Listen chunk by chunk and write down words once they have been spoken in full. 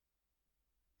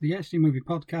The HD Movie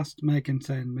Podcast may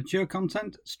contain mature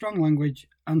content, strong language,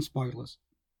 and spoilers.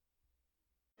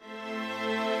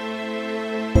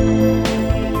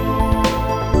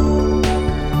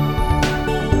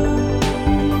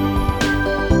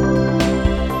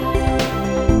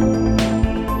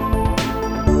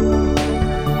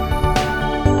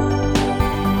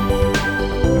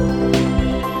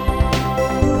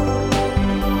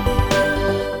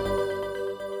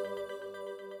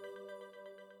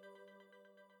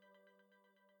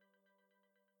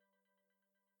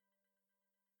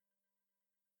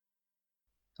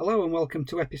 Hello and welcome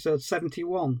to episode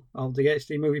 71 of the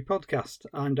HD Movie Podcast.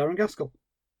 I'm Darren Gaskell.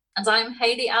 And I'm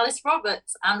Hayley Alice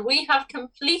Roberts, and we have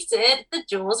completed the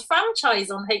Jaws franchise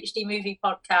on HD Movie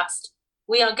Podcast.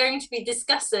 We are going to be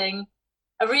discussing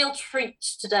a real treat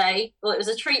today. Well, it was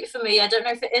a treat for me. I don't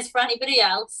know if it is for anybody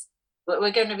else, but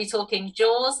we're going to be talking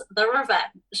Jaws: The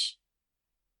Revenge.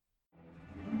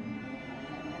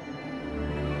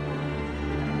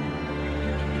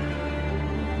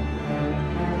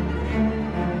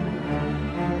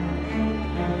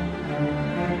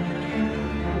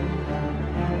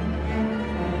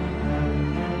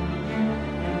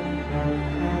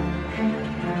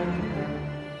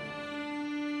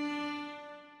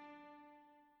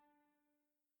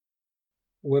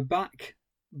 We're back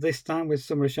this time with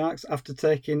Summer of Sharks after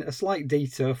taking a slight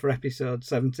detour for episode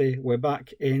 70. We're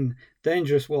back in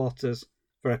Dangerous Waters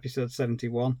for episode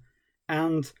 71,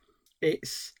 and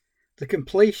it's the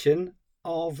completion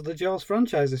of the Jaws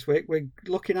franchise this week. We're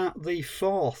looking at the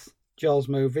fourth Jaws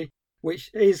movie, which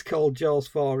is called Jaws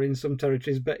 4 in some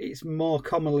territories, but it's more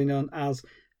commonly known as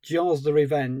Jaws: The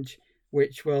Revenge,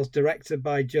 which was directed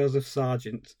by Joseph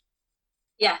Sargent.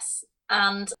 Yes.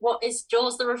 And what is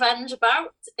Jaws: The Revenge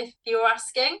about, if you're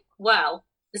asking? Well,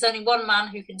 there's only one man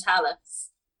who can tell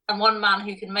us, and one man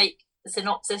who can make the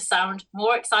synopsis sound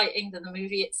more exciting than the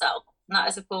movie itself. And that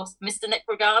is, of course, Mr. Nick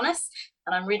Reganis,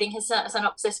 and I'm reading his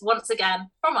synopsis once again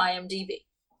from IMDb.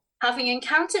 Having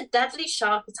encountered deadly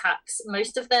shark attacks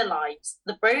most of their lives,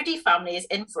 the Brody family is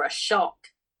in for a shock.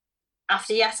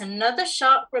 After yet another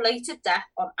shark-related death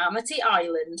on Amity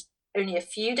Island, only a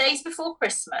few days before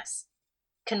Christmas,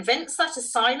 convinced that a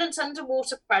silent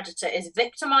underwater predator is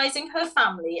victimizing her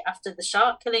family after the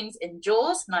shark killings in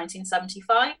Jaws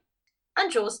 1975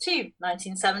 and Jaws 2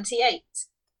 1978,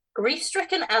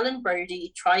 grief-stricken Ellen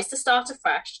Brody tries to start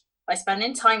afresh by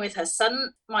spending time with her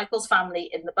son Michael's family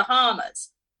in the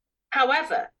Bahamas.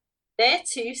 However, there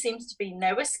too seems to be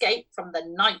no escape from the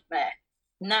nightmare.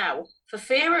 Now, for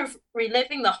fear of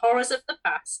reliving the horrors of the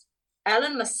past,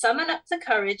 Ellen must summon up the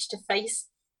courage to face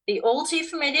the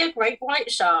all-too-familiar great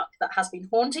white shark that has been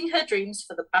haunting her dreams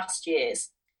for the past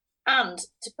years, and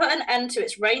to put an end to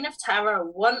its reign of terror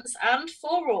once and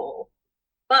for all.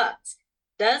 But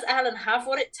does Ellen have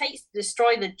what it takes to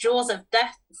destroy the jaws of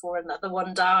death before another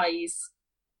one dies?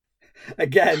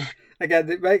 Again,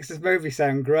 it makes this movie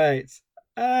sound great.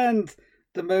 And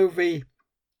the movie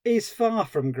is far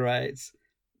from great,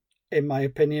 in my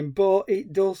opinion, but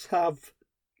it does have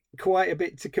quite a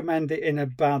bit to commend it in a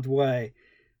bad way.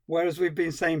 Whereas we've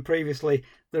been saying previously,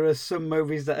 there are some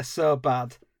movies that are so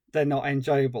bad, they're not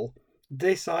enjoyable.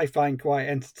 This I find quite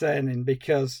entertaining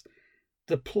because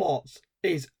the plot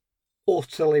is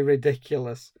utterly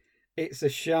ridiculous. It's a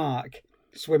shark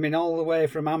swimming all the way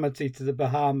from Amity to the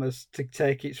Bahamas to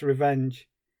take its revenge.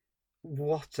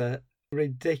 What a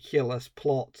ridiculous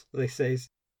plot this is.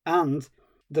 And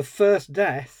the first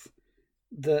death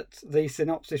that the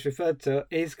synopsis referred to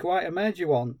is quite a major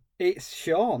one. It's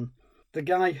Sean. The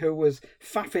guy who was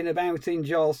faffing about in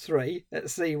Jaws 3 at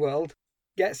SeaWorld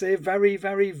gets a very,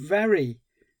 very, very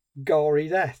gory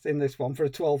death in this one for a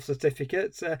 12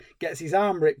 certificate, gets his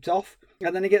arm ripped off,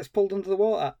 and then he gets pulled under the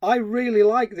water. I really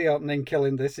like the opening kill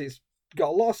in this. It's got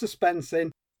a lot of suspense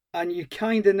in, and you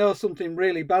kind of know something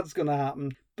really bad's going to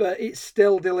happen, but it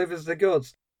still delivers the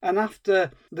goods. And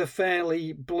after the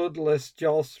fairly bloodless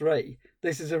Jaws 3,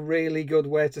 this is a really good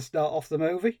way to start off the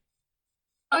movie.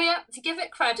 Oh yeah, to give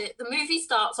it credit, the movie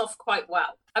starts off quite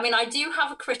well. I mean, I do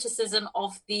have a criticism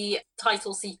of the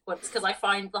title sequence because I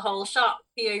find the whole shark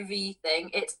POV thing,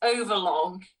 it's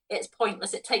overlong, it's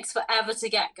pointless, it takes forever to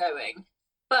get going.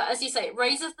 But as you say, it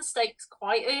raises the stakes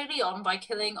quite early on by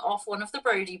killing off one of the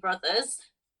Brody brothers.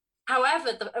 However,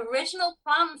 the original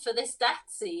plan for this death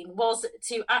scene was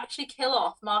to actually kill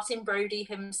off Martin Brody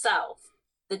himself,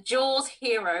 the Jaws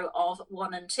hero of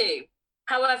 1 and 2.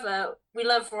 However, we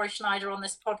love Roy Schneider on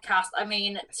this podcast. I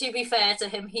mean, to be fair to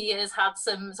him, he has had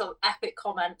some sort of epic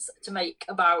comments to make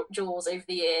about Jaws over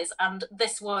the years, and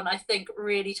this one, I think,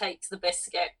 really takes the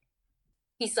biscuit.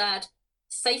 He said,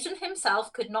 "Satan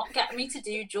himself could not get me to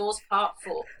do Jaws Part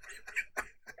 4.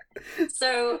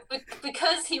 So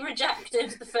because he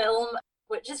rejected the film,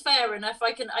 which is fair enough,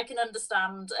 I can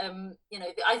understand.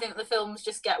 I think the films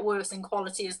just get worse in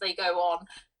quality as they go on,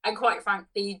 and quite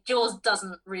frankly, Jaws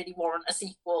doesn't really warrant a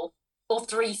sequel or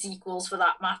three sequels for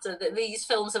that matter. That these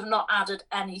films have not added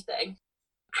anything.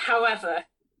 However,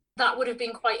 that would have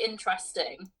been quite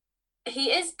interesting.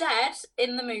 He is dead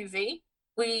in the movie.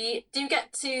 We do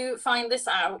get to find this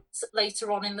out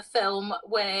later on in the film,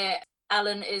 where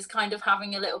Ellen is kind of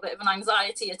having a little bit of an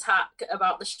anxiety attack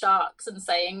about the sharks and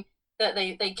saying that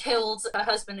they killed her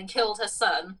husband and killed her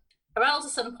son. Her elder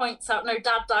son points out, no,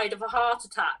 dad died of a heart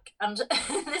attack. And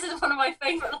this is one of my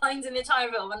favourite lines in the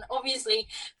entire film. And obviously,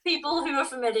 people who are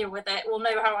familiar with it will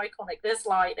know how iconic this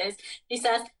line is. He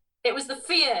says, it was the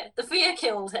fear. The fear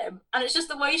killed him. And it's just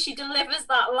the way she delivers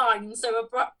that line so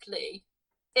abruptly.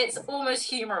 It's almost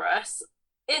humorous.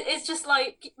 It's just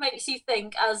like, makes you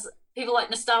think, as people like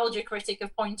Nostalgia Critic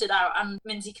have pointed out and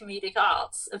Minty Comedic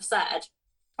Arts have said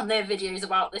on their videos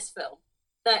about this film,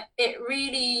 that it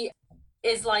really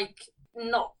is like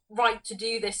not right to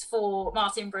do this for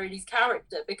Martin Brody's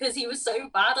character because he was so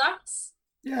badass.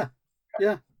 Yeah,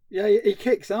 yeah. Yeah, he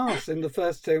kicks ass in the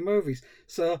first two movies.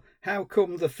 So how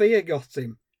come the fear got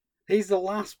him? He's the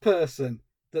last person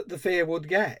that the fear would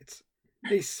get.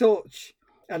 He's such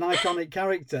an iconic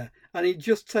character, and he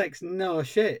just takes no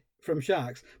shit from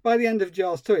sharks. By the end of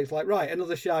Jaws 2, it's like, right,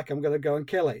 another shark, I'm going to go and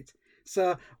kill it.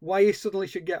 So why he suddenly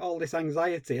should get all this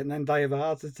anxiety and then die of a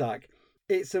heart attack?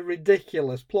 It's a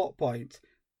ridiculous plot point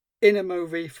in a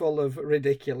movie full of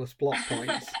ridiculous plot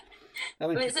points. I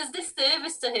mean, it says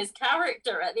disservice to his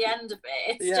character at the end of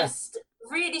it. It's just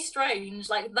really strange.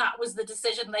 Like, that was the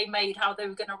decision they made, how they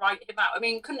were going to write him out. I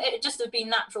mean, couldn't it just have been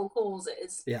natural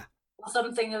causes? Yeah. Or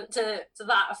something to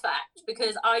that effect?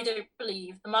 Because I don't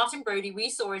believe the Martin Brody we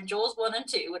saw in Jaws 1 and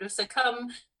 2 would have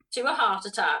succumbed to a heart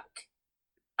attack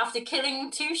after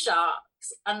killing two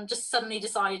sharks and just suddenly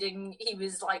deciding he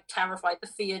was, like, terrified. The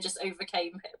fear just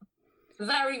overcame him.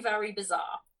 Very, very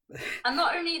bizarre. And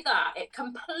not only that, it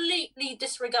completely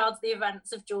disregards the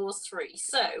events of Jaws 3.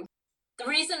 So, the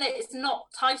reason it's not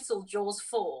titled Jaws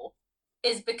 4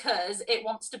 is because it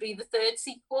wants to be the third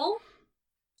sequel.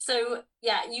 So,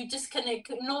 yeah, you just can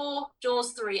ignore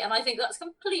Jaws 3, and I think that's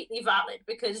completely valid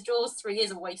because Jaws 3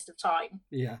 is a waste of time.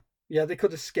 Yeah. Yeah, they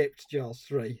could have skipped Jaws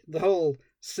 3. The whole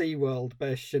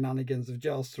SeaWorld-based shenanigans of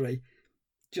Jaws 3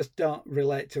 just don't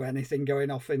relate to anything going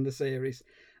off in the series.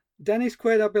 Dennis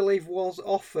Quaid, I believe, was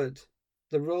offered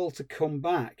the role to come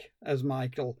back as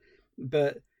Michael,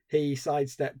 but he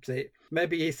sidestepped it.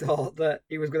 Maybe he thought that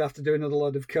he was going to have to do another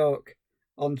load of coke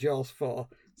on Jaws 4.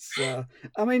 So,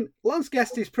 I mean, Lance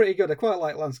Guest is pretty good. I quite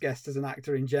like Lance Guest as an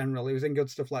actor in general. He was in good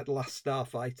stuff like The Last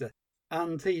Starfighter,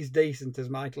 and he's decent as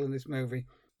Michael in this movie.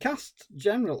 Cast,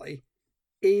 generally,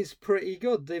 is pretty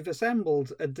good. They've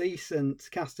assembled a decent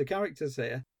cast of characters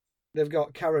here. They've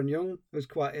got Karen Young, who's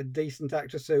quite a decent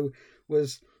actress who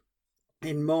was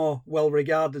in more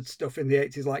well-regarded stuff in the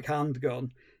 80s like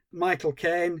Handgun. Michael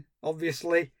Caine,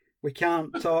 obviously. We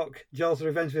can't talk Jaws the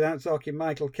Revenge without talking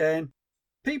Michael Caine.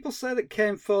 People say that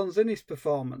Caine phones in his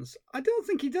performance. I don't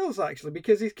think he does, actually,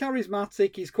 because he's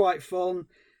charismatic, he's quite fun,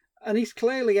 and he's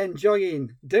clearly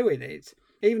enjoying doing it.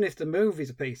 Even if the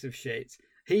movie's a piece of shit,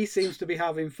 he seems to be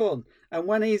having fun. And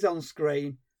when he's on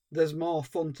screen, there's more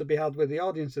fun to be had with the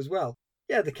audience as well.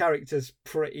 Yeah, the character's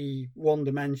pretty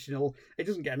one-dimensional. It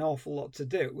doesn't get an awful lot to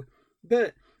do.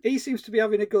 But he seems to be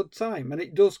having a good time, and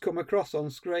it does come across on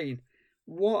screen.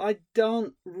 What I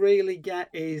don't really get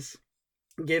is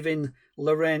giving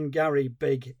Lorraine Gary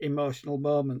big emotional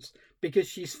moments, because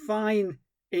she's fine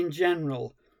in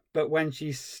general, but when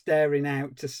she's staring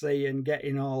out to sea and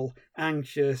getting all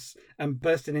anxious and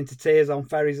bursting into tears on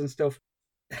ferries and stuff,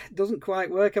 it doesn't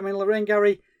quite work. I mean, Lorraine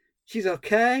Gary, she's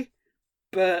okay,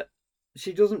 but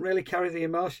she doesn't really carry the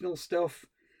emotional stuff.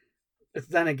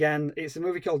 Then again, it's a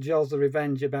movie called Jaws the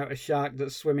Revenge about a shark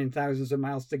that's swimming thousands of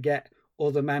miles to get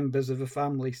other members of a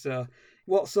family. So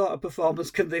what sort of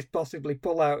performance can this possibly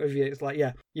pull out of you? It's like,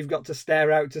 yeah, you've got to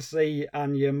stare out to sea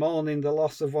and you're mourning the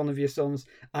loss of one of your sons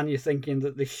and you're thinking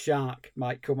that this shark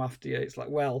might come after you. It's like,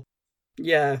 well,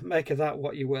 yeah, make of that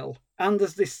what you will. And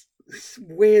there's this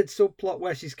weird subplot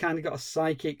where she's kind of got a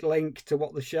psychic link to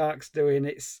what the shark's doing.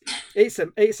 It's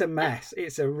a mess.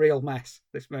 It's a real mess,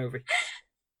 this movie.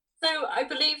 So I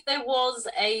believe there was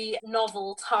a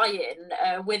novel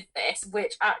tie-in with this,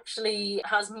 which actually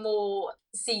has more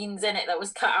scenes in it that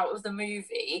was cut out of the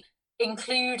movie,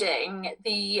 including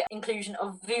the inclusion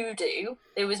of voodoo.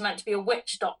 There was meant to be a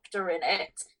witch doctor in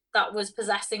it that was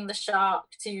possessing the shark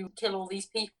to kill all these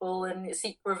people and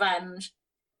seek revenge.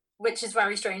 which is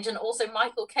very strange. And also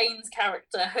Michael Caine's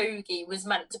character, Hoagie, was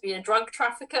meant to be a drug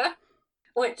trafficker,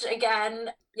 which again,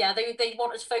 yeah, they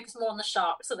wanted to focus more on the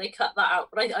shark, so they cut that out.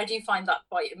 But I do find that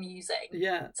quite amusing.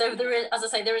 Yeah. So there is, as I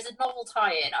say, there is a novel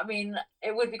tie-in. I mean,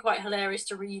 it would be quite hilarious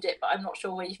to read it, but I'm not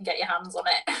sure where you can get your hands on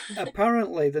it.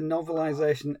 Apparently, the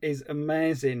novelisation is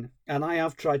amazing, and I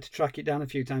have tried to track it down a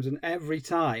few times, and every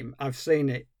time I've seen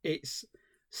it, it's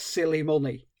silly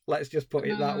money. Let's just put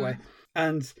it that way.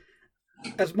 And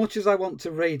as much as I want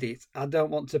to read it, I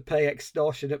don't want to pay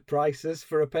extortionate prices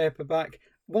for a paperback.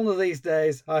 One of these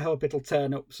days, I hope it'll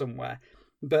turn up somewhere.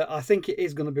 But I think it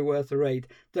is going to be worth a read.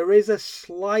 There is a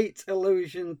slight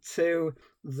allusion to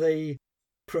the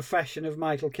profession of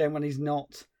Michael Caine when he's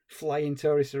not flying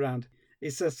tourists around.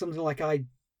 It says something like, I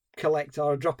collect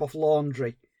or drop off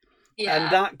laundry. Yeah.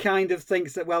 And that kind of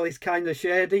thinks that, well, he's kind of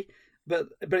shady, but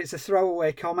it's a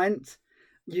throwaway comment.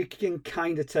 You can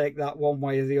kind of take that one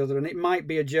way or the other. And it might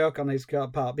be a joke on his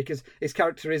part because his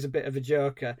character is a bit of a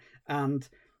joker and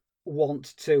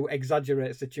want to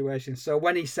exaggerate situations. So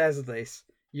when he says this,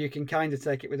 you can kind of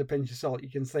take it with a pinch of salt. You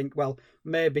can think, well,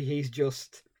 maybe he's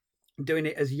just doing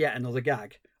it as yet another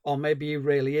gag, or maybe he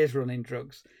really is running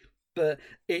drugs. But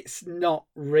it's not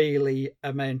really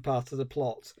a main part of the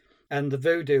plot, and the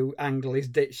voodoo angle is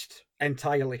ditched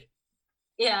entirely.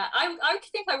 Yeah, I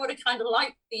think I would have kind of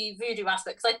liked the voodoo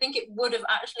aspect, because I think it would have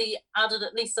actually added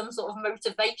at least some sort of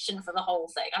motivation for the whole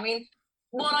thing. I mean,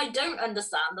 what I don't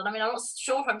understand, and I mean, I'm not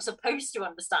sure if I'm supposed to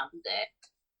understand it,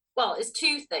 well, it's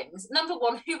two things. Number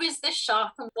one, who is this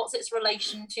shark and what's its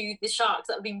relation to the sharks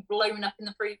that have been blown up in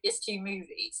the previous two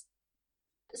movies?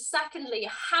 Secondly,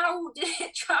 how did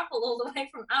it travel all the way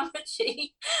from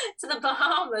Amity to the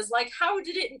Bahamas? Like, how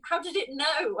did it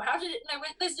know? How did it know?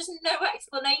 There's just no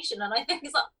explanation, and I think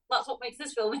that's what makes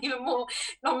this film even more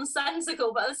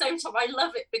nonsensical. But at the same time, I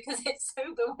love it because it's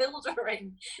so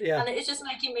bewildering, and it's just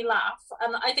making me laugh.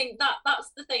 And I think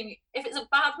that's the thing. If it's a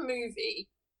bad movie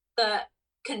that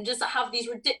can just have these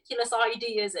ridiculous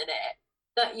ideas in it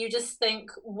that you just think,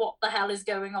 what the hell is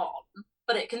going on?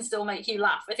 But it can still make you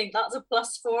laugh. I think that's a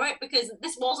plus for it, because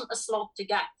this wasn't a slog to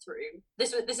get through.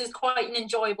 This is quite an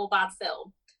enjoyable bad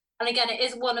film. And again, it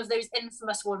is one of those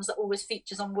infamous ones that always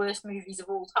features on worst movies of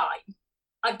all time.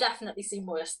 I've definitely seen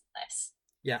worse than this.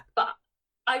 Yeah. But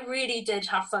I really did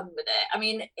have fun with it. I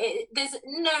mean, there's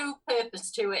no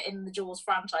purpose to it in the Jaws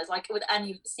franchise, like with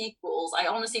any of the sequels. I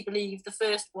honestly believe the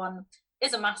first one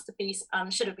is a masterpiece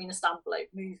and should have been a standalone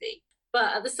movie.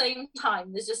 But at the same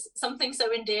time, there's just something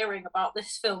so endearing about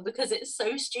this film because it's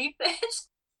so stupid.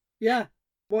 Yeah.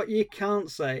 What you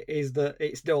can't say is that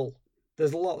it's dull.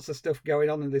 There's lots of stuff going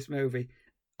on in this movie.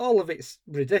 All of it's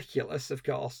ridiculous, of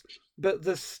course, but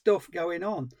there's stuff going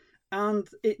on. And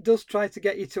it does try to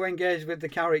get you to engage with the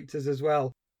characters as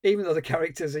well, even though the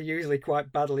characters are usually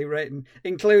quite badly written,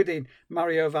 including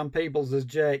Mario Van Peebles as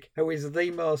Jake, who is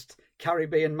the most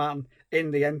Caribbean man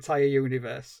in the entire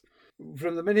universe.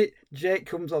 From the minute Jake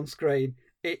comes on screen,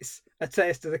 it's a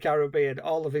taste of the Caribbean,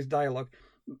 all of his dialogue.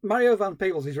 Mario Van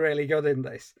Peebles is really good in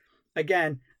this.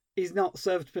 Again, he's not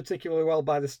served particularly well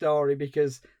by the story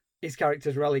because his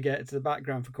character's relegated to the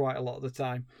background for quite a lot of the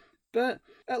time. But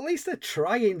at least they're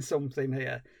trying something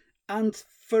here. And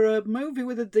for a movie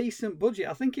with a decent budget,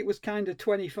 I think it was kind of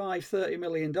 $25-30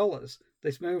 million,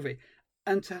 this movie.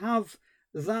 And to have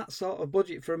that sort of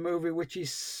budget for a movie which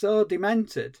is so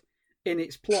demented in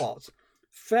its plot,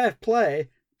 fair play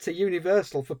to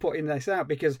Universal for putting this out,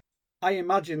 because I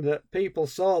imagine that people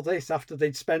saw this after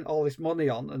they'd spent all this money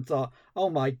on and thought, oh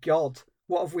my God,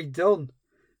 what have we done?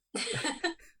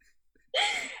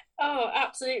 Oh,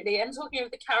 absolutely. And talking of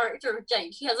the character of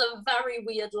Jake, he has a very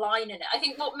weird line in it. I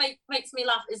think what makes me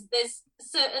laugh is there's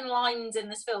certain lines in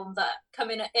this film that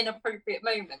come in at inappropriate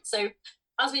moments. So,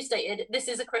 as we stated, this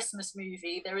is a Christmas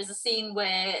movie. There is a scene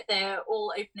where they're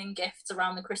all opening gifts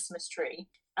around the Christmas tree.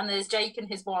 And there's Jake and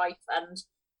his wife, and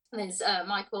there's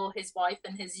Michael, his wife,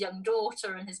 and his young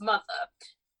daughter and his mother.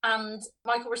 And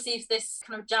Michael receives this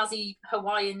kind of jazzy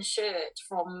Hawaiian shirt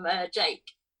from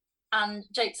Jake. And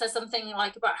Jake says something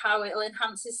like about how it'll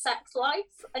enhance his sex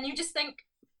life. And you just think,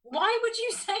 why would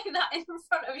you say that in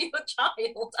front of your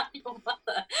child and your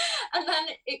mother? And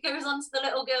then it goes on to the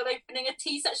little girl opening a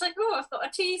tea set. She's like, oh, I've got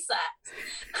a tea set.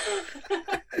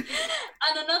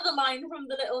 And another line from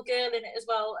the little girl in it as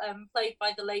well, played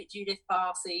by the late Judith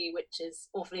Parsi, which is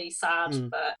awfully sad,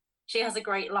 but she has a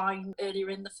great line earlier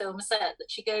in the film set that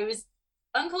she goes,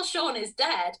 Uncle Sean is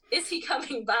dead. Is he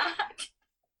coming back?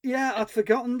 Yeah, I'd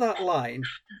forgotten that line.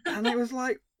 And it was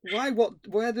like, why?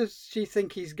 Where does she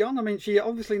think he's gone? I mean, she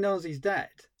obviously knows he's dead,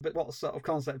 but what sort of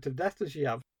concept of death does she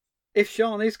have? if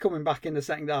Sean is coming back in the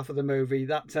second half of the movie,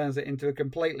 that turns it into a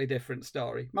completely different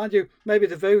story. Mind you, maybe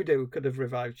the voodoo could have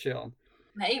revived Sean.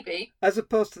 Maybe. As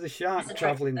opposed to the shark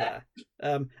travelling there.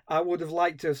 I would have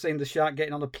liked to have seen the shark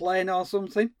getting on a plane or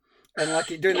something. And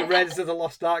like it doing the Raiders of the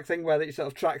Lost Ark thing where it sort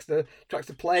of tracks the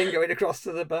plane going across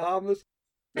to the Bahamas.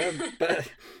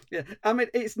 But yeah, I mean,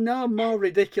 it's no more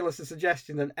ridiculous a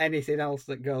suggestion than anything else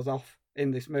that goes off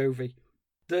in this movie.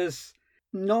 There's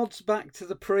nods back to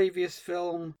the previous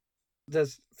film.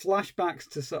 There's flashbacks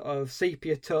to sort of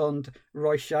sepia-toned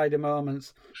Roy Scheider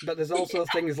moments. But there's also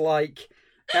things like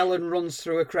Ellen runs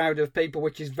through a crowd of people,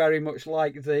 which is very much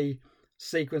like the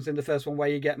sequence in the first one where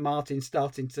you get Martin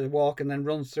starting to walk and then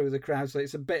runs through the crowd. So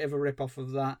it's a bit of a rip-off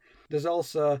of that. There's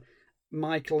also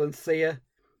Michael and Thea,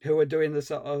 who are doing the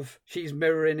sort of, she's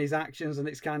mirroring his actions, and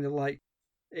it's kind of like,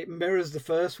 it mirrors the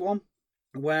first one,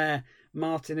 where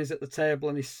Martin is at the table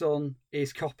and his son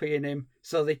is copying him.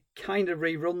 So they kind of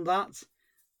rerun that,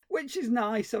 which is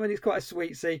nice. I mean, it's quite a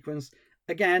sweet sequence.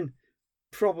 Again,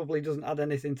 probably doesn't add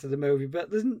anything to the movie, but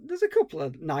there's a couple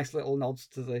of nice little nods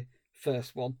to the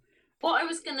first one. What I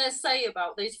was going to say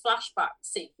about those flashback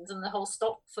scenes and the whole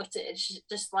stock footage,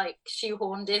 just like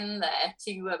shoehorned in there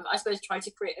to, I suppose, try to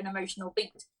create an emotional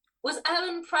beat. Was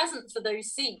Ellen present for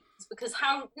those scenes? Because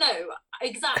no,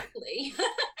 exactly.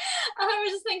 And I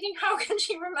was just thinking, how can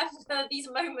she remember these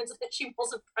moments that she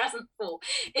wasn't present for?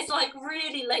 It's like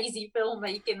really lazy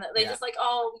filmmaking that they just like,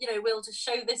 we'll just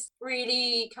show this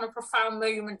really kind of profound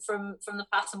moment from the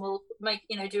past, and we'll make,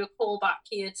 do a callback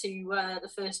here to the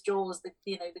first Jaws,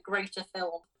 the greater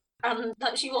film. And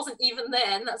that she wasn't even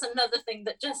there, and that's another thing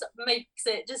that just makes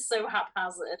it just so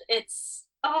haphazard. It's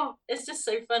just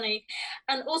so funny.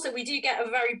 And also we do get a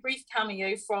very brief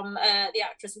cameo from the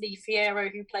actress Lee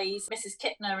Fierro, who plays Mrs.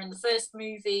 Kittner in the first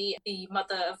movie, the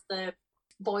mother of the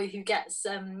boy who gets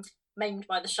maimed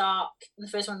by the shark. In the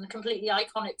first one, the completely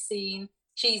iconic scene.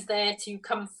 She's there to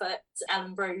comfort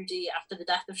Ellen Brody after the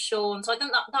death of Sean. So I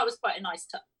think that was quite a nice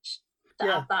touch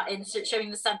to add that in,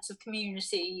 showing the sense of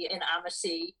community in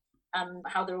Amity, and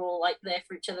how they're all like there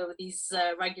for each other with these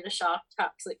regular shark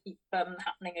attacks that keep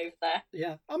happening over there.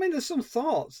 Yeah, I mean, there's some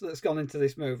thoughts that's gone into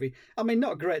this movie. I mean,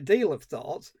 not a great deal of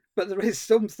thoughts, but there is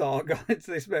some thought gone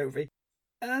into this movie.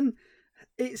 And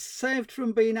it's saved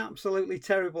from being absolutely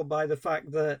terrible by the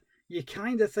fact that you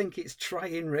kind of think it's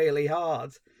trying really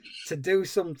hard to do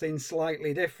something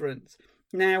slightly different.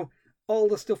 Now, all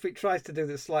the stuff it tries to do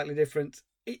that's slightly different,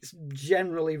 it's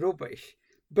generally rubbish.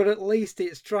 But at least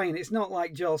it's trying. It's not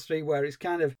like Jaws 3 where it's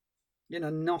kind of,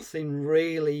 nothing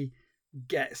really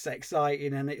gets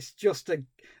exciting and it's just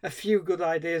a few good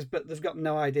ideas, but they've got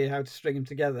no idea how to string them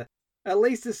together. At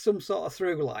least there's some sort of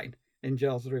through line in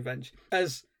Jaws the Revenge.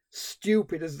 As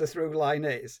stupid as the through line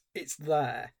is, it's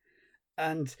there.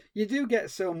 And you do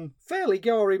get some fairly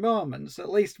gory moments. At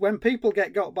least when people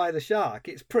get got by the shark,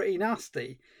 it's pretty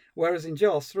nasty. Whereas in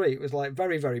Jaws 3, it was like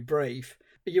very, very brief.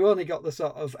 You only got the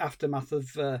sort of aftermath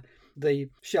of the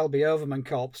Shelby Overman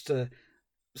corpse to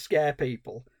scare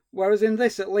people. Whereas in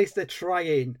this, at least they're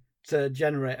trying to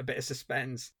generate a bit of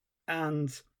suspense.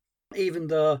 And even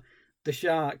though the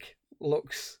shark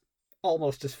looks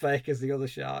almost as fake as the other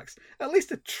sharks, at least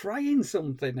they're trying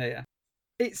something here.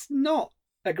 It's not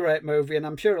a great movie, and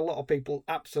I'm sure a lot of people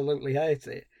absolutely hate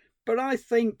it. But I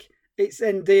think it's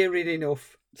endearing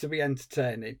enough to be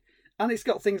entertaining. And it's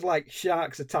got things like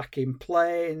sharks attacking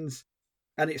planes,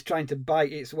 and it's trying to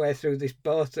bite its way through this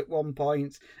boat at one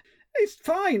point. It's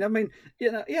fine. I mean,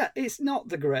 it's not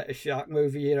the greatest shark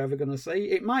movie you're ever going to see.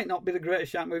 It might not be the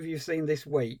greatest shark movie you've seen this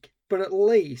week, but at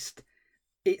least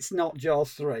it's not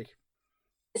Jaws 3.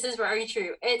 This is very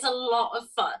true. It's a lot of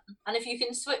fun. And if you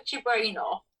can switch your brain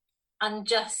off and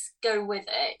just go with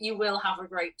it, you will have a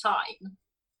great time.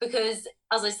 Because,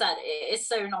 as I said, it is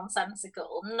so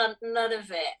nonsensical. None of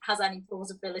it has any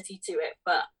plausibility to it,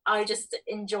 but I just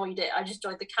enjoyed it. I just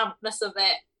enjoyed the campness of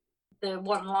it, the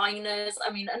one-liners.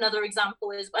 I mean, another example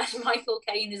is when Michael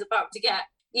Caine is about to get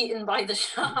eaten by the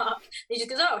shark. He just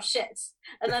goes, oh, shit.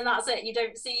 And then that's it. You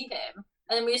don't see him.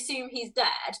 And then we assume he's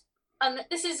dead. And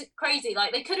this is crazy.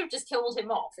 Like, they could have just killed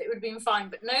him off. It would have been fine.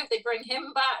 But no, they bring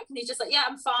him back. And he's just like, yeah,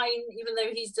 I'm fine, even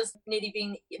though he's just nearly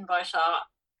been eaten by a shark.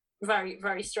 Very,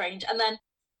 very strange. And then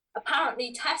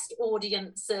apparently test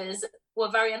audiences were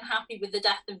very unhappy with the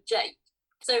death of Jake.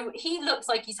 So he looks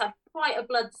like he's had quite a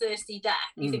bloodthirsty death.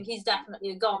 You think he's definitely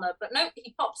a goner. But no,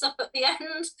 he pops up at the end.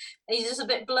 And he's just a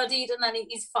bit bloodied and then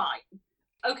he's fine.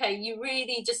 Okay, you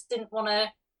really just didn't want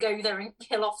to go there and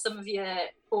kill off some of your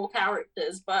poor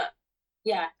characters. But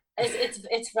yeah,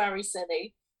 it's very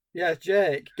silly. Yeah,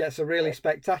 Jake gets a really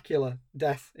spectacular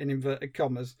death, in inverted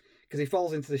commas, because he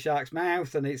falls into the shark's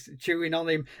mouth and it's chewing on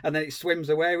him, and then it swims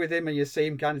away with him, and you see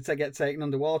him kind of get taken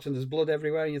underwater, and there's blood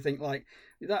everywhere, and you think like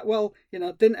that. Well,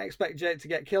 didn't expect Jake to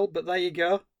get killed, but there you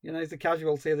go. He's the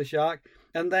casualty of the shark,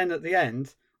 and then at the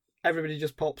end, everybody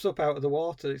just pops up out of the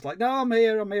water. It's like, no, I'm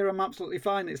here, I'm absolutely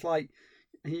fine. It's like,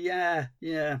 yeah,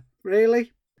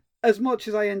 really. As much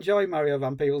as I enjoy Mario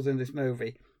Van Peebles in this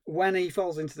movie, when he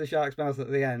falls into the shark's mouth at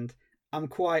the end, I'm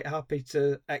quite happy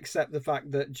to accept the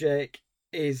fact that Jake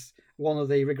is one of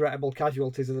the regrettable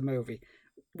casualties of the movie.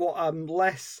 What I'm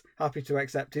less happy to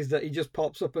accept is that he just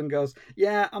pops up and goes,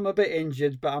 yeah, I'm a bit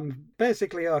injured, but I'm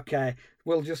basically okay.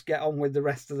 We'll just get on with the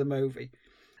rest of the movie.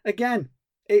 Again,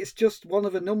 it's just one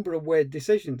of a number of weird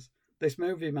decisions this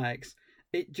movie makes.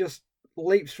 It just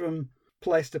leaps from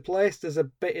place to place. There's a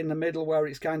bit in the middle where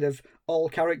it's kind of all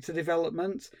character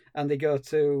development, and they go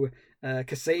to a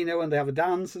casino and they have a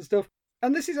dance and stuff.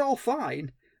 And this is all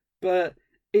fine, but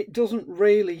it doesn't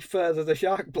really further the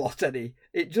shark plot any.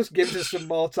 It just gives us some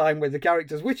more time with the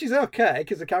characters, which is okay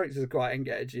because the characters are quite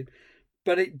engaging.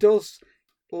 But it does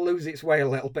lose its way a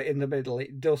little bit in the middle.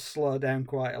 It does slow down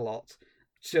quite a lot,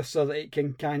 just so that it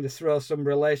can kind of throw some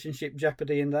relationship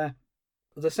jeopardy in there.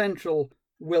 The central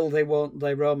will they, won't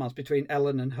they romance between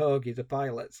Ellen and Hoagie, the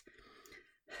pilots,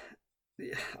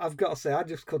 I've got to say, I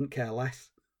just couldn't care less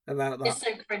about that. It's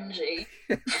so cringy.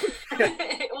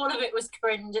 All of it was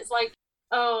cringe. It's like,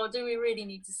 oh, do we really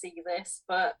need to see this?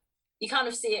 But you kind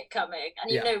of see it coming,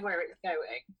 and you know where it's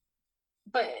going.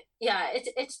 But yeah,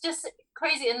 it's just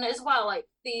crazy. And as well, like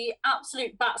the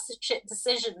absolute batshit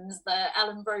decisions that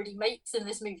Ellen Brody makes in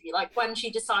this movie, like when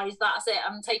she decides that's it,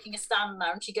 I'm taking a stand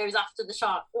now, and she goes after the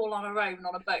shark all on her own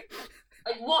on a boat.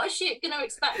 Like, what is she going to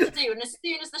expect to do? And as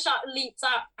soon as the shark leaps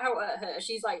out at her,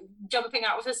 she's like jumping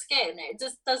out of her skin. It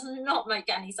just does not make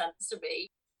any sense to me.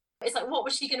 It's like, what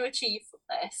was she going to achieve from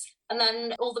this? And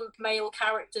then all the male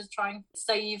characters trying to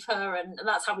save her, and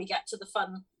that's how we get to the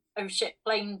fun oh shit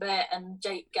plane bit and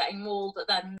Jake getting mauled but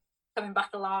then coming back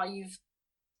alive.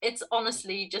 It's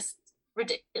honestly just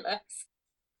ridiculous.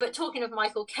 But talking of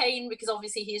Michael Caine, because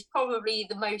obviously he is probably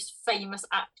the most famous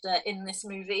actor in this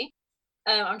movie,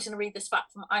 I'm just going to read this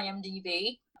fact from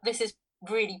IMDb. This is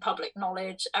really public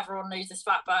knowledge. Everyone knows this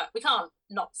fact, but we can't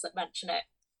not mention it.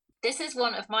 This is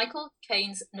one of Michael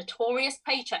Caine's notorious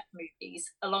paycheck movies,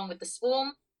 along with The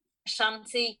Swarm,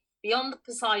 Ashanti, Beyond the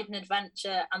Poseidon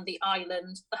Adventure, and The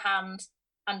Island, The Hand,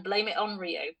 and Blame It on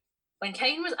Rio. When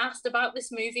Caine was asked about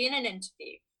this movie in an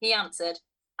interview, he answered,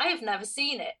 "I have never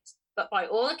seen it, but by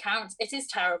all accounts it is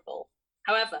terrible.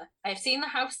 However, I have seen the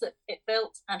house that it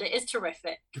built, and it is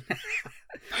terrific."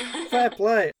 Fair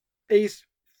play. He's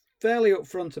fairly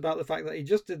upfront about the fact that he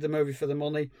just did the movie for the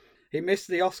money. He missed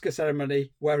the Oscar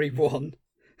ceremony where he won.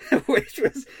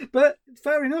 But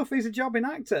fair enough, he's a jobbing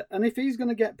actor, and if he's going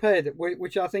to get paid,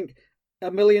 which I think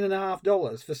 $1.5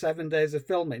 million for 7 days of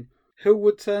filming, who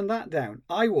would turn that down?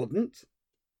 I wouldn't.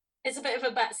 It's a bit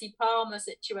of a Betsy Palmer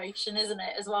situation, isn't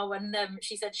it, as well, when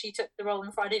she said she took the role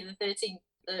in Friday the 13th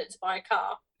to buy a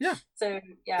car. Yeah. So,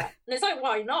 yeah. And it's like,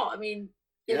 why not? I mean,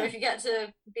 you know, if you get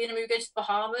to be in a movie, go to the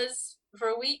Bahamas for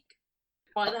a week,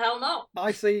 why the hell not?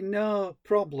 I see no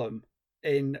problem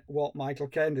in what Michael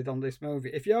Caine did on this movie.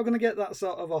 If you're going to get that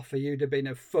sort of offer, you'd have been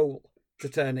a fool to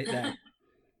turn it down.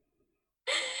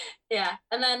 Yeah,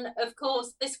 and then, of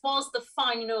course, this was the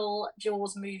final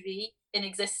Jaws movie in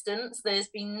existence. There's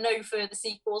been no further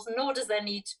sequels, nor does there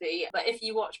need to be. But if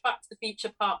you watch Back to the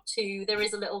Future Part 2, there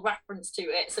is a little reference to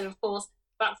it. So, of course,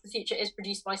 Back to the Future is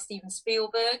produced by Steven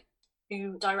Spielberg,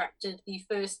 who directed the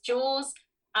first Jaws.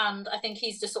 And I think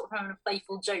he's just sort of having a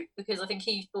playful joke because I think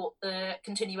he thought the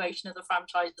continuation of the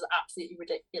franchise was absolutely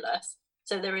ridiculous.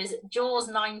 So there is Jaws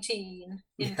 19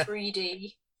 in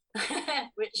 3D,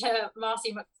 which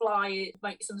Marty McFly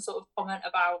makes some sort of comment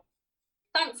about.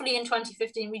 Thankfully, in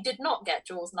 2015, we did not get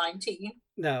Jaws 19.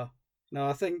 No,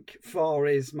 I think 4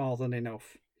 is more than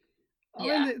enough. I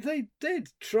mean, they did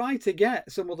try to get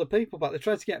some other people back. They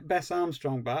tried to get Bess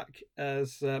Armstrong back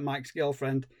as Mike's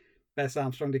girlfriend. Bess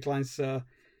Armstrong declines, so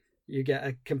you get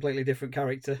a completely different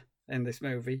character in this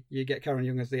movie. You get Karen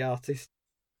Young as the artist.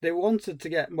 They wanted to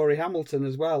get Murray Hamilton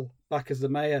as well back as the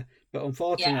mayor, but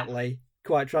unfortunately,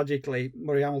 quite tragically,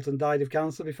 Murray Hamilton died of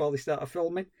cancer before they started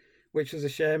filming, which was a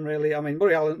shame, really. I mean,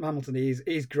 Murray Hamilton,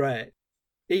 he's great.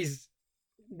 He's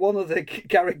one of the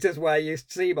characters where you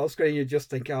see him on screen, you just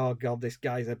think, oh God, this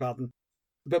guy's a bad one.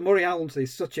 But Murray Hamilton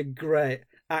is such a great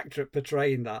actor at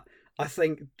portraying that. I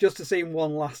think just to see him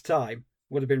one last time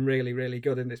would have been really, really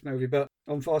good in this movie, but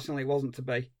unfortunately it wasn't to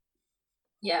be.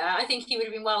 Yeah, I think he would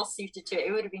have been well suited to it.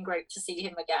 It would have been great to see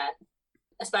him again,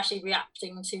 especially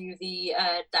reacting to the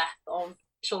death of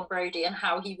Sean Brody and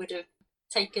how he would have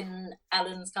taken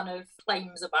Ellen's kind of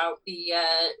claims about the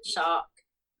shark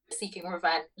seeking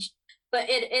revenge. But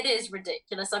it is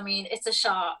ridiculous. I mean, it's a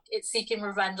shark. It's seeking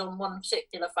revenge on one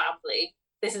particular family.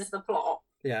 This is the plot.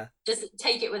 Yeah. Just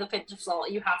take it with a pinch of salt.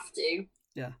 You have to.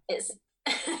 Yeah. It's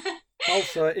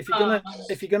also, if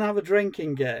you're gonna have a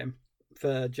drinking game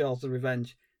for Jaws the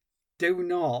Revenge, do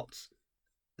not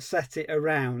set it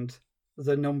around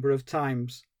the number of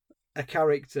times a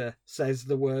character says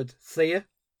the word Thea.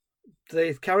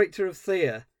 The character of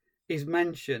Thea is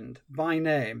mentioned by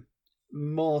name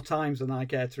more times than I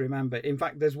care to remember. In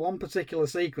fact, there's one particular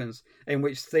sequence in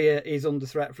which Thea is under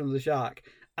threat from the shark,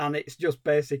 and it's just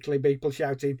basically people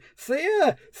shouting,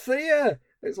 "Thea! Thea!"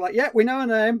 It's like, yeah, we know her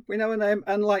name,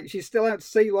 and like she's still out to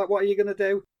sea. Like, what are you going to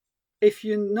do? If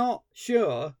you're not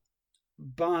sure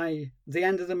by the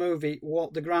end of the movie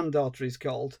what the granddaughter is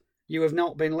called, you have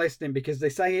not been listening, because they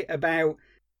say it about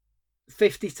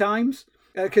 50 times,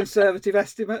 a conservative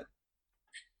estimate.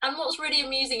 And what's really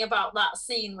amusing about that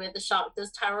scene where the shark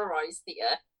does terrorise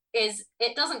Thea is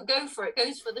it doesn't go for it,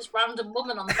 goes for this random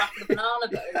woman on the back of the banana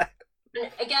boat. Yeah.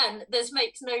 And again, this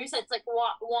makes no sense. Like,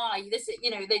 why? This,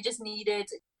 they just needed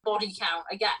body count.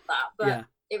 I get that. But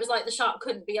It was like the shark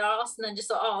couldn't be asked and then just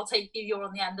thought, I'll take you. You're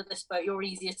on the end of this boat. You're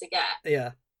easier to get.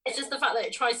 Yeah. It's just the fact that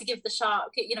it tries to give the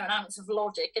shark, an ounce of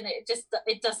logic, and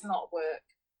it does not work.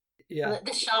 Yeah.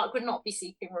 The shark would not be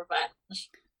seeking revenge.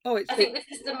 I think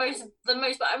this is the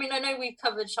most. I mean, I know we've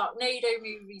covered Sharknado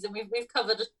movies and we've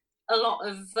covered a lot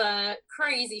of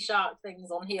crazy shark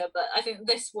things on here, but I think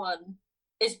this one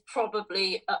is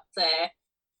probably up there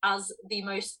as the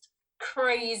most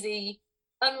crazy,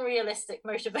 unrealistic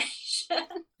motivation.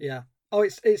 Yeah. Oh,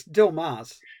 it's dumb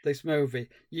as this movie.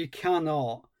 You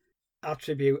cannot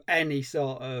attribute any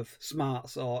sort of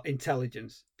smarts or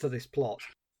intelligence to this plot.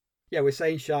 Yeah, we're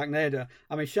saying Sharknado.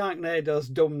 I mean, Sharknado's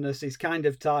dumbness is kind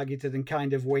of targeted and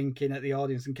kind of winking at the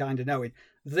audience and kind of knowing.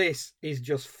 This is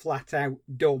just flat out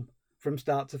dumb from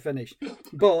start to finish.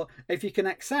 But if you can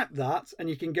accept that and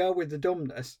you can go with the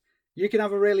dumbness, you can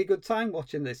have a really good time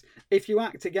watching this. If you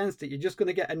act against it, you're just going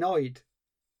to get annoyed.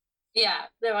 Yeah,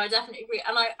 no, I definitely agree.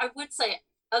 And I would say,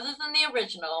 other than the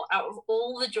original, out of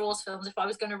all the Jaws films, if I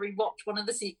was going to rewatch one of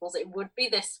the sequels, it would be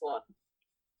this one.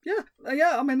 Yeah.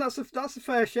 I mean, that's a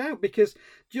fair shout, because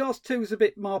Jaws 2 is a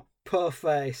bit more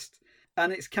per-faced,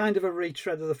 and it's kind of a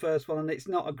retread of the first one, and it's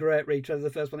not a great retread of the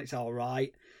first one. It's all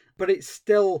right, but it's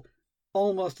still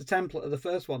almost a template of the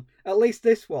first one. At least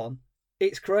this one,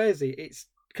 it's crazy. It's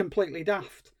completely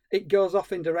daft. It goes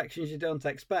off in directions you don't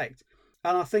expect,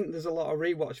 and I think there's a lot of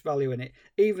rewatch value in it,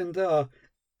 even though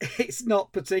it's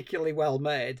not particularly well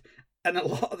made. And a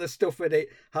lot of the stuff in it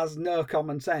has no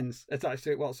common sense attached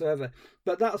to it whatsoever.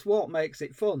 But that's what makes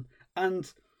it fun. And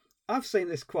I've seen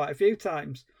this quite a few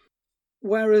times.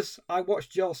 Whereas I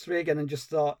watched Jaws 3 again and just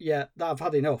thought, yeah, I've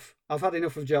had enough. I've had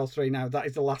enough of Jaws 3 now. That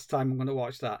is the last time I'm going to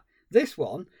watch that. This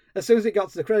one, as soon as it got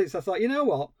to the credits, I thought, you know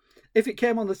what? If it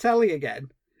came on the telly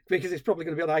again, because it's probably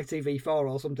going to be on ITV4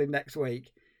 or something next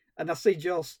week, and I see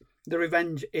Jaws the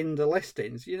Revenge in the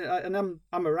listings, and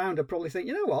I'm around, I'd probably think,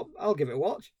 you know what? I'll give it a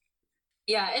watch.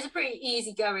 Yeah, it's a pretty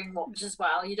easygoing watch as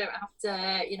well. You don't have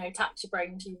to, tax your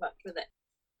brain too much with it.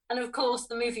 And of course,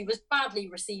 the movie was badly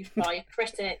received by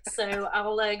critics. So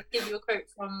I'll give you a quote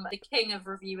from the king of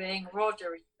reviewing, Roger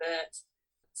Ebert.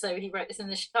 So he wrote this in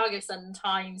the Chicago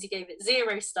Sun-Times. He gave it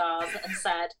 0 stars and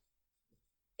said,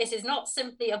 "It is not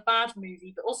simply a bad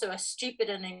movie, but also a stupid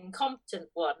and incompetent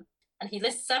one." And he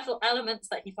lists several elements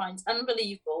that he finds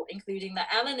unbelievable, including that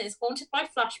Ellen is haunted by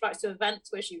flashbacks to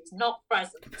events where she was not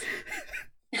present.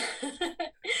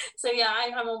 So yeah,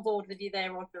 I'm on board with you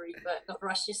there, Roger Ebert. God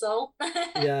rest your soul.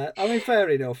 Yeah, I mean, fair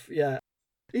enough. Yeah,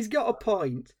 he's got a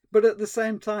point, but at the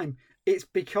same time, it's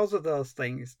because of those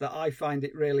things that I find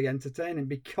it really entertaining,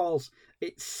 because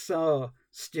it's so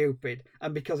stupid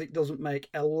and because it doesn't make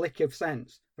a lick of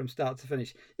sense from start to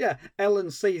finish. Yeah, Ellen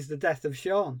sees the death of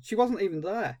Sean. She wasn't even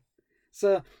there.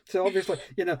 So obviously,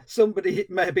 somebody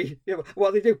maybe,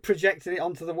 what they do, projecting it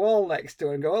onto the wall next to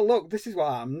her and go, oh, look, this is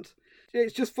what happened.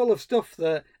 It's just full of stuff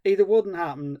that either wouldn't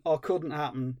happen or couldn't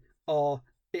happen, or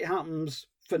it happens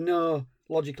for no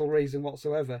logical reason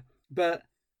whatsoever. But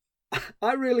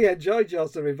I really enjoyed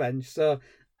Jaws the Revenge, so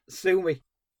sue me.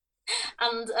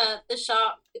 And the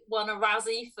shark won a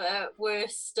Razzie for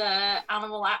worst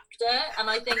animal actor, and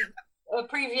I think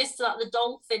previous to that, the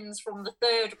dolphins from the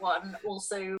third one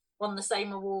also won the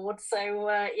same award. So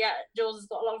Jaws has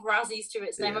got a lot of Razzies to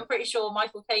its name. I'm pretty sure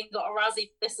Michael Caine got a Razzie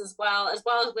for this as well as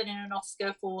winning an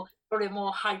Oscar for probably a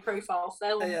more high-profile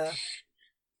film.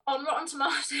 On Rotten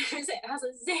Tomatoes, it has a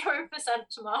 0%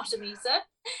 tomato meter,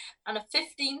 and a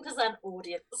 15%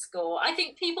 audience score. I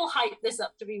think people hype this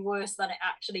up to be worse than it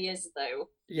actually is, though.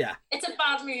 Yeah. It's a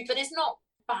bad movie, but it's not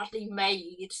badly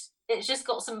made. It's just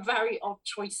got some very odd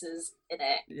choices in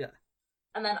it. Yeah.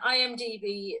 And then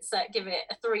IMDb give it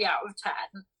a 3 out of 10.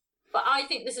 But I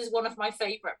think this is one of my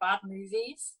favourite bad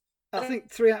movies. I think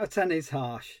 3 out of 10 is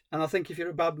harsh. And I think if you're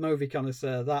a bad movie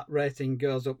connoisseur, that rating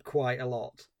goes up quite a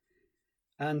lot.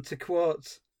 And to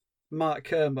quote Mark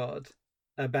Kermode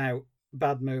about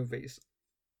bad movies,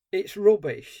 it's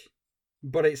rubbish,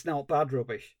 but it's not bad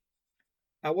rubbish.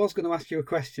 I was going to ask you a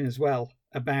question as well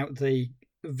about the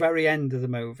very end of the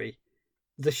movie.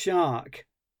 The shark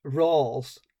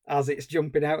roars as it's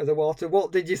jumping out of the water.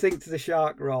 What did you think to the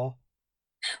shark roar?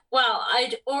 Well,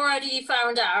 I'd already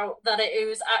found out that it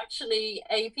was actually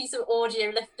a piece of audio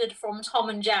lifted from Tom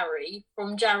and Jerry,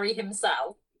 from Jerry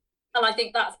himself. And I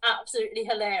think that's absolutely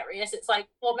hilarious. It's like,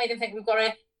 what made him think we've got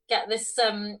to get this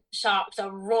shark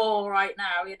to roar right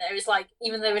now? You know, it's like,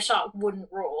 even though a shark wouldn't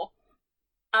roar.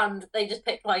 And they just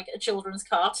picked like a children's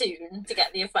cartoon to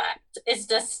get the effect. It's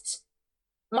just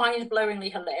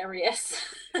mind-blowingly hilarious.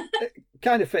 It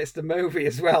kind of fits the movie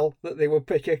as well, that they would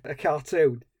pick a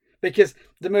cartoon. Because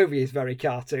the movie is very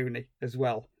cartoony as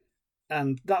well.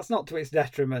 And that's not to its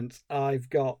detriment. I've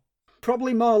got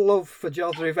probably more love for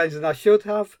Jaws the Revenge than I should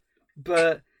have.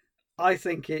 But I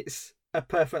think it's a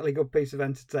perfectly good piece of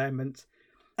entertainment.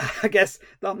 I guess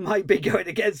that might be going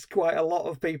against quite a lot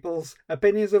of people's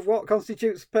opinions of what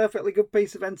constitutes a perfectly good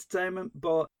piece of entertainment.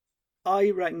 But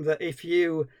I reckon that if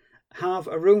you have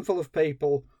a room full of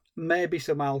people, maybe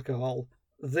some alcohol,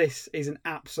 this is an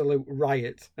absolute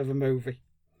riot of a movie.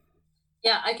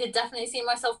 Yeah, I could definitely see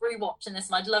myself rewatching this,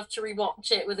 and I'd love to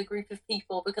rewatch it with a group of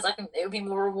people because I think it would be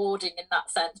more rewarding in that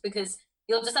sense, because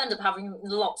you'll just end up having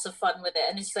lots of fun with it.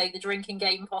 And as you say, the drinking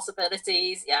game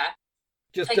possibilities, yeah.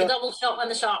 Just take a double shot when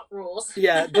the shark roars.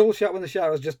 Yeah, double shot when the shark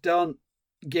roars. Just don't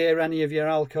gear any of your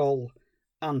alcohol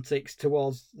antics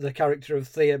towards the character of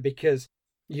Thea, because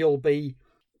you'll be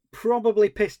probably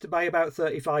pissed by about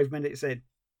 35 minutes in.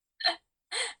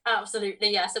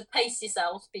 Absolutely, yeah. So pace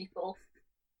yourselves, people.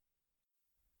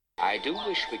 I do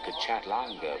wish we could chat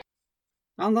longer.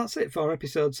 And that's it for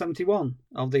episode 71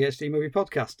 of the HD Movie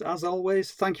Podcast. As always,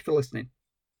 thank you for listening.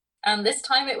 And this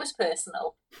time it was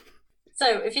personal.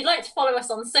 So if you'd like to follow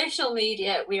us on social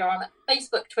media, we are on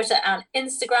Facebook, Twitter and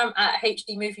Instagram at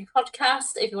HD Movie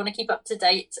Podcast. If you want to keep up to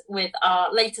date with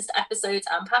our latest episodes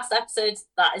and past episodes,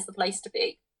 that is the place to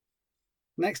be.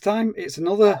 Next time, it's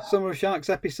another Summer of Sharks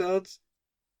episodes.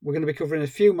 We're going to be covering a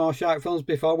few more shark films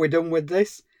before we're done with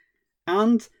this.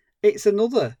 And it's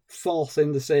another fourth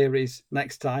in the series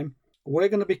next time. We're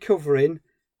going to be covering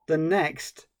the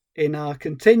next in our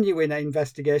continuing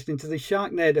investigation into the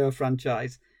Sharknado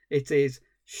franchise. It is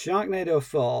Sharknado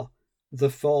 4, The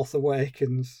Fourth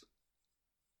Awakens.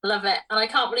 Love it. And I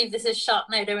can't believe this is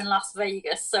Sharknado in Las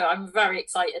Vegas, so I'm very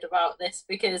excited about this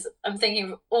because I'm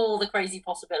thinking of all the crazy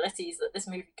possibilities that this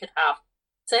movie could have.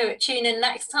 So tune in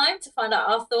next time to find out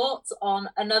our thoughts on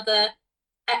another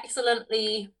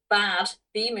excellently bad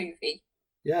B-movie.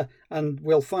 Yeah, and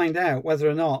we'll find out whether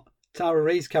or not Tara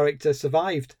Reid's character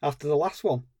survived after the last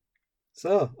one.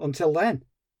 So, until then,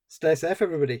 stay safe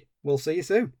everybody. We'll see you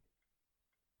soon.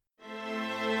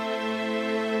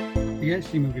 The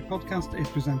HD Movie Podcast is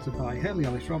presented by Hayley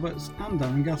Alice Roberts and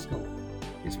Darren Gaskell.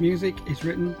 Its music is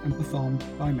written and performed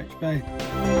by Mitch Bay.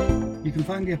 You can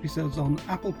find the episodes on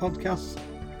Apple Podcasts,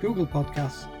 Google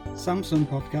Podcasts, Samsung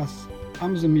Podcasts,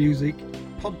 Amazon Music,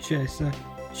 Podchaser,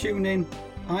 TuneIn,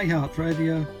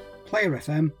 iHeartRadio, Player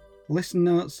FM, Listen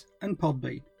Notes and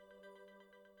Podbean.